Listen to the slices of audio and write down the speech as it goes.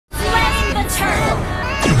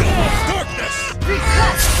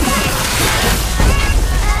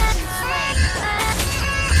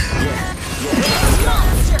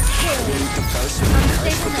first. When it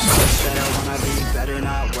hurts, but the first that I wanna be better,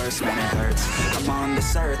 not worse. Man, it hurts. I'm on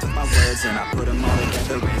this earth with my words, and I put them all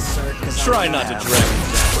together, insert. Try not to drag me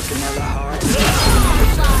down. Working hella hard.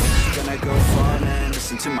 Gonna go far, man.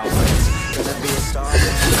 Listen to my words. Gonna be a star.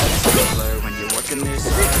 When you're working this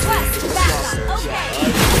hard,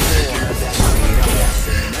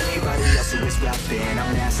 anybody else who is rapping,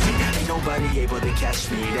 I'm nasty. Ain't nobody able to catch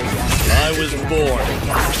me. They ask me. I was born.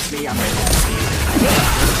 Me, I'm nasty.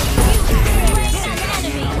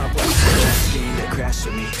 Crash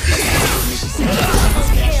with me.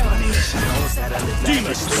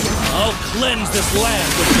 Demons, I'll cleanse this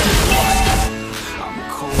land with your blood. I'm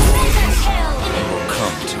cold. It will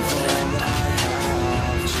come to an end.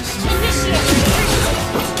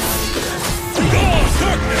 Go,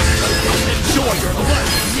 darkness! Enjoy your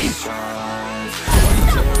life!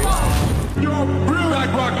 Yo,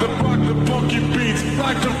 like rock the funky beats.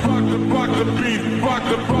 Like to rock the beat. Rock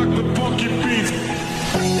the funky beats.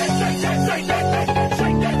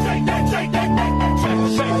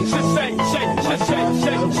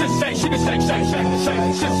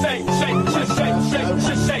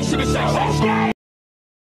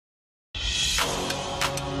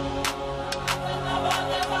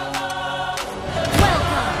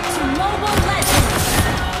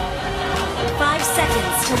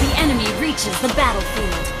 Reaches the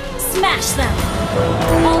battlefield. Smash them!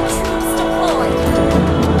 All troops deployed!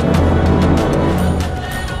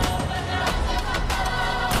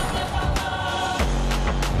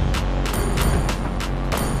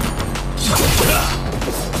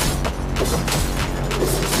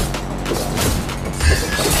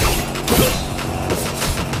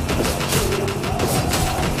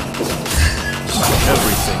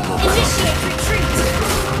 Everything will initiate retreat!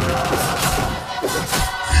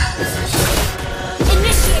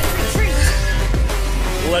 Initiate retreat!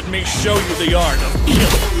 Let me show you the art of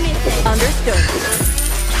killing. Understood.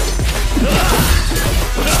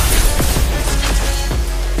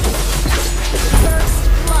 First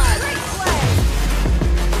blood.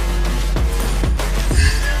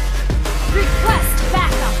 Request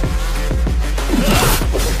backup.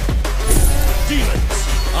 Demons,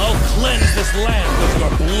 I'll cleanse this land with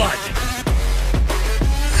your blood.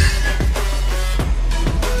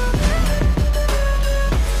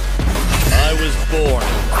 I was born.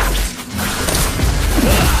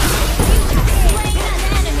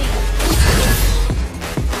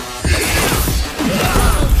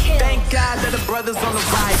 Thank God that the brothers on the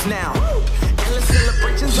rise now. Endless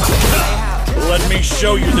celebrations on the playhouse. Let me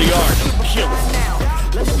show you the art of killing.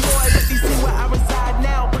 Let the boys let these see where I reside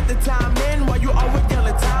now. Put the time in while you always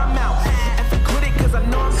yelling time out. And for quit it, cause I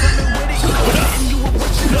know I'm coming with it. And you were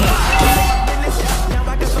what you know. Now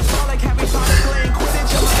I got the ball like Harry Potter playing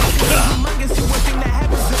Quidditch. I'm humongous, you would think that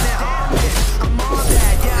happens in that. Damn it, I'm all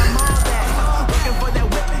that, yeah, I'm all that. Looking for that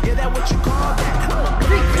whip, yeah, that what you call that.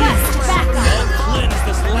 Request backup. I'll cleanse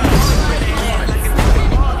this land.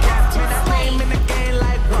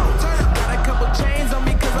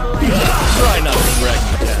 Try not to drag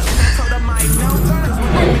me down.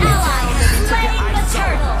 An ally has slain the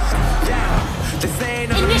turtle.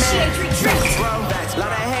 Initiate retreat.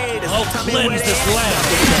 I'll cleanse this land.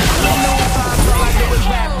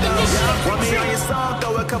 Want me on your song,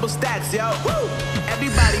 throw a couple stacks, yo.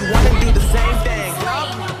 Everybody wanna do the same thing.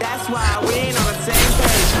 That's why we ain't on the same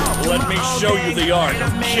page. Let me show you the art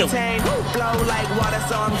of killing. Flow like water,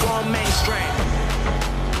 so I'm going mainstream.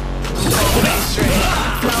 Mainstream.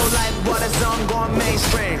 Flow like water, so I'm going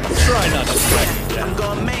mainstream. Try not to drag me I'm down.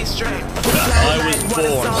 going mainstream. I was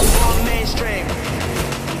born. I'm going mainstream.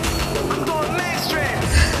 I'm going mainstream.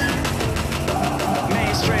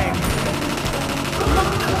 Mainstream.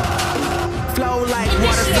 Flow like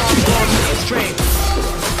water, so I'm going mainstream.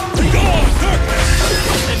 Go, darkness!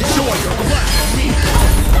 Enjoy your life!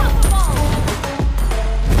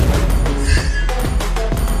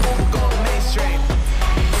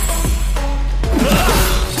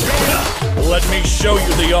 Let me show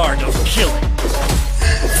you the art of killing.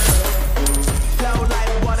 Flow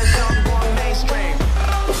like water, so I'm going mainstream.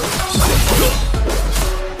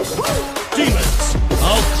 Demons,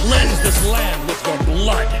 I'll cleanse this land with your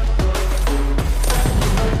blood.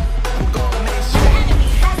 I'm going The mainstream.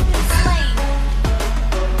 enemy has been slain.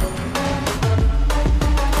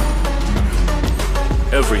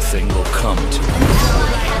 Everything will come to an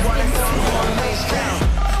end.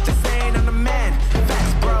 Just saying I'm the man.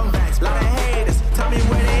 Facts, bro. Lot of haters. Tell me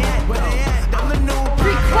where they at. I'm the new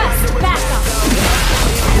Request backup.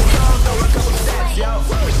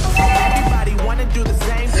 Everybody wanna do the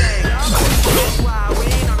same thing. That's why we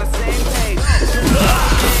ain't on the same page.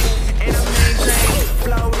 And I'm mainstream.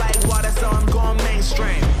 Flow like water, so I'm going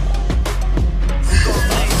mainstream.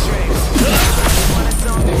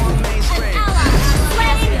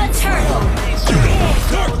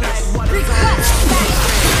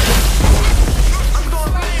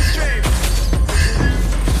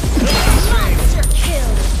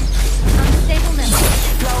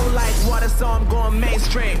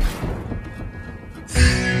 mainstream.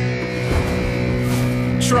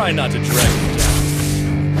 Try not to drag me down.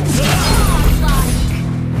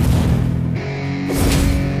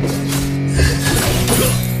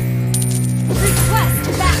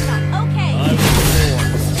 Request backup. Okay. I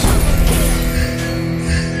was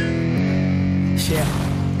Yeah,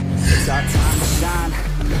 it's our time to shine.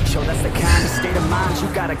 Show that's the kind of state of mind you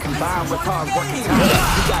gotta combine with hard work and time. You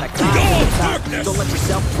gotta climb to the top. Don't let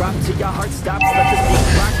yourself drop till your heart stops. Let this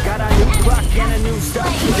beat rock. Got a new clock and a new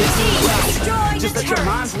start to this new rock. Just let your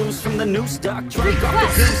mind loose from the new stock. Drink off the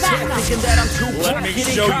goose, yeah, thinking that I'm too Let me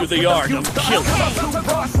show you the art of killing.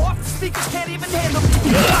 Speakers can't even handle me.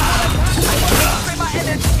 My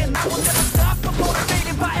energy and I will never stop. I'm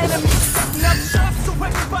motivated by enemies. Setting up shop so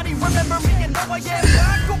everybody remember me and know I am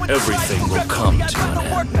not going to Everything will come to an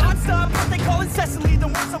end. Non-stop, they call incessantly.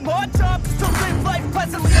 Then want some more jobs to live life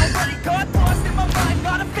pleasantly. Already got lost in my mind,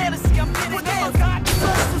 not a fantasy. I'm in it.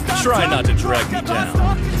 Try not to drag me down.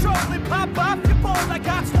 Controlling, pop off your ball. I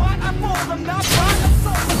got squat, I fall. I'm not fine, I'm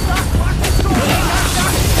so stop. Watch me throw me,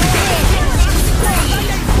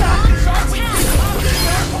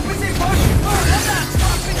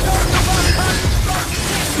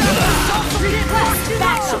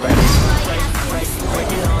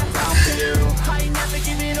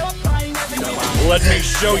 Let me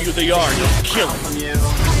show you the art of killing.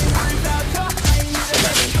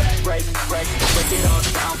 break it all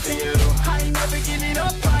down for you. I ain't never giving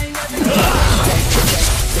up, I ain't never giving up.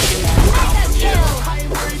 I ain't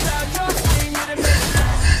worried about your thing, I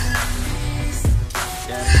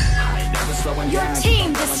ain't never slowing down. Your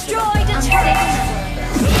team destroyed a turret.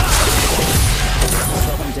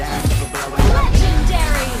 Slowing down, never blowing up.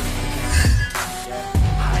 Legendary.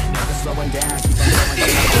 I ain't never slowing down, keep on going down.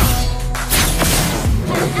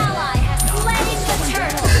 An ally has slain the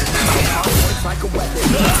turtle. It's like a weapon,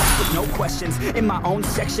 with no questions. In my own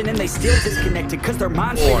section, and they still disconnected, cause their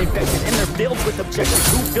minds been infected, and they're filled with objections.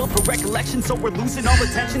 Who filled for recollection, so we're losing all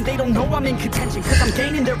attention. They don't know I'm in contention, cause I'm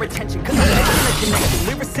gaining their attention, cause I'm making a connection.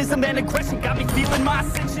 Lyricism and aggression got me feeling my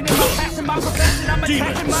ascension. In my passion, my profession, I'm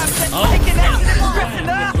attacking my ascension. Taking action and stressing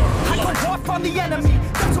up. I go off on the enemy,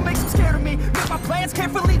 that's what makes them scared of me. Make my plans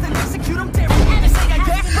carefully, then execute them daring. They say I act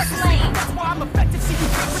recklessly, that's why I'm effective. See you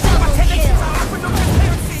can't protect my tendencies, I offer no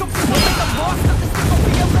transparency. So people think I'm lost, that this will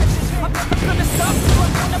be a legend. I'm never gonna stop, so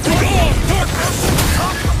I'm gonna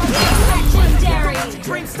Legendary.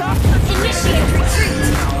 dream stop. Initiate retreat.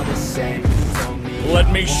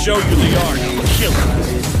 Let me show you the art of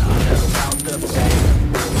killing.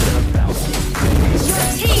 Your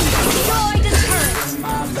team destroyed a turret.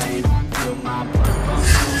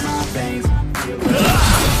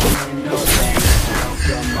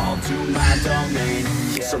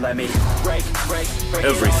 So let me break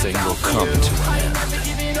Everything will come to an end.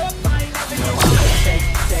 Launch attack.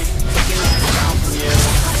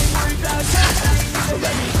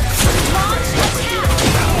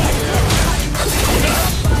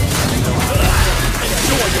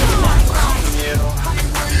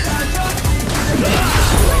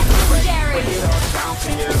 Legendary.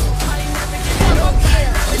 Double kill.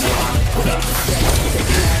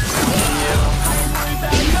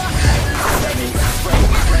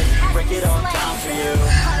 break it all down for you.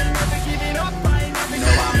 I'm never giving up, I ain't never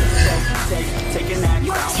giving up. Taking that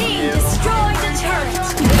Your crown team from you. destroyed a turret.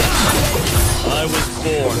 I was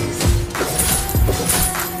born.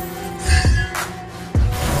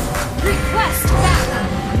 Request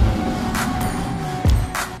backup.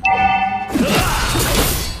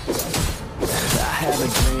 I have a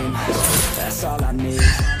dream, that's all I need.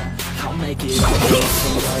 I'll make it all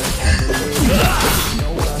from work and believe.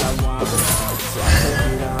 Know what I want, so I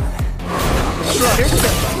take it on.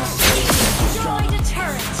 Destroyed a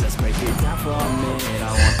turret. Let's break it down for a minute. I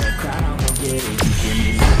want the crown, I'm gonna get it. You give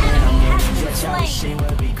me nothing, I'm gonna get your machine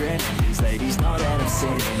will be grinning. These ladies know that I'm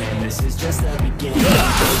sinning, and this is just the beginning. There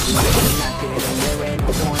ain't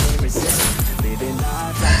no point in resisting. Living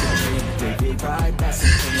life like a dream, living right, that's the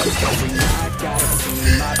thing. Every night, got a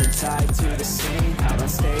team, I've been tied to the scene. Out on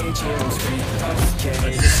stage, here I'm screaming,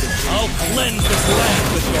 okay, this is a dream. I'll cleanse this land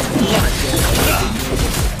with your blood.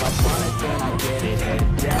 If I want it, then I get it. Head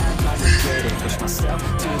down, I regret it. Push myself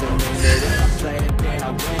to the limit. If I play it, then I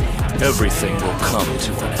win it. Everything will come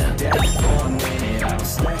to an end.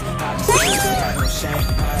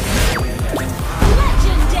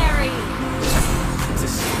 Legendary.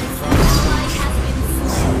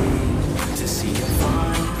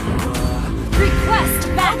 Request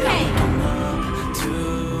backup.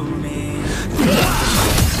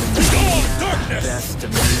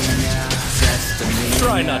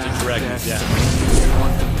 Try not to drag me down.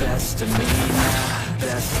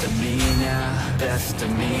 best of me now, best of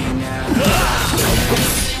me now.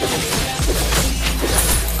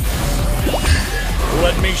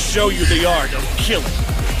 Let me show you the art of killing.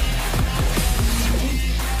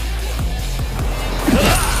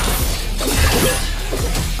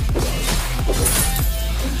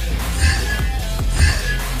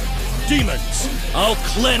 Demons, I'll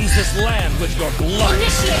cleanse this land with your blood.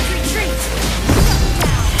 Initiate retreat.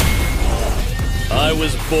 I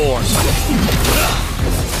was born.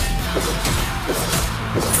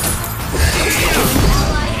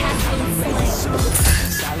 Ally has been slain.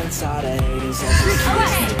 Silence all the haters.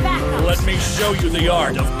 Request backup. Let me show you the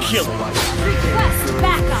art of killing. Request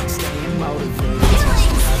backup. Staying motivated.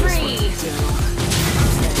 Killing spree.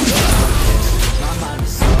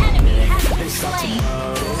 Enemy has been slain.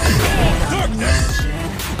 Darkness!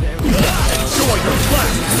 Enjoy your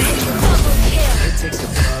last meal! Double kill. It takes a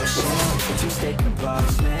potion to stay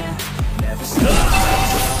composed, man. Never stop.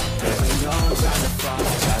 Ain't no time to fall.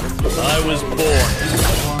 I was born.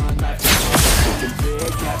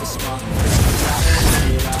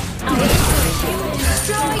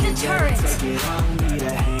 Destroy the turret. Get on, need a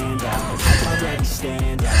hand out. I'm already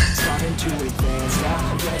stand out. Starting to advance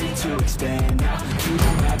now. Ready to expand now. You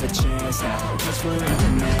don't have a chance now. Cause we're in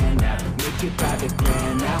demand now. Make it private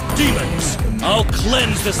grand now. Demons, I'll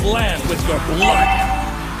cleanse this land with your blood.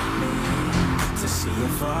 To see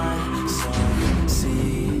if I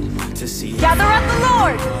succeed. To see Gather up the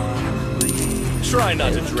Lord. Try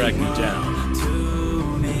not to drag me down. to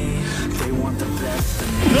me. They want the best of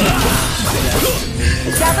me.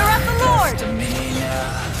 Gather up the Lord.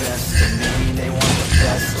 Best of me. They want the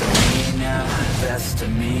best of me now. Best of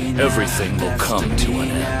me now. Everything will come to an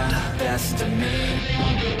end. Best of me.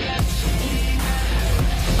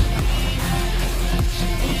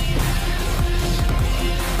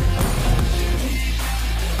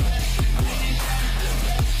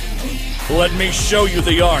 Let me show you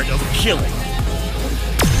the art of killing.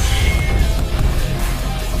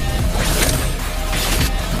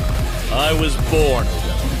 I was born.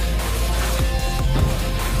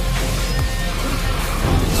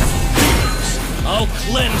 I'll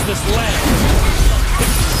cleanse this land.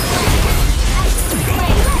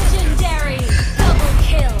 Legendary. Double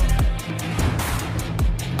kill.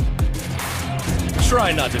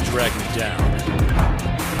 Try not to drag me down.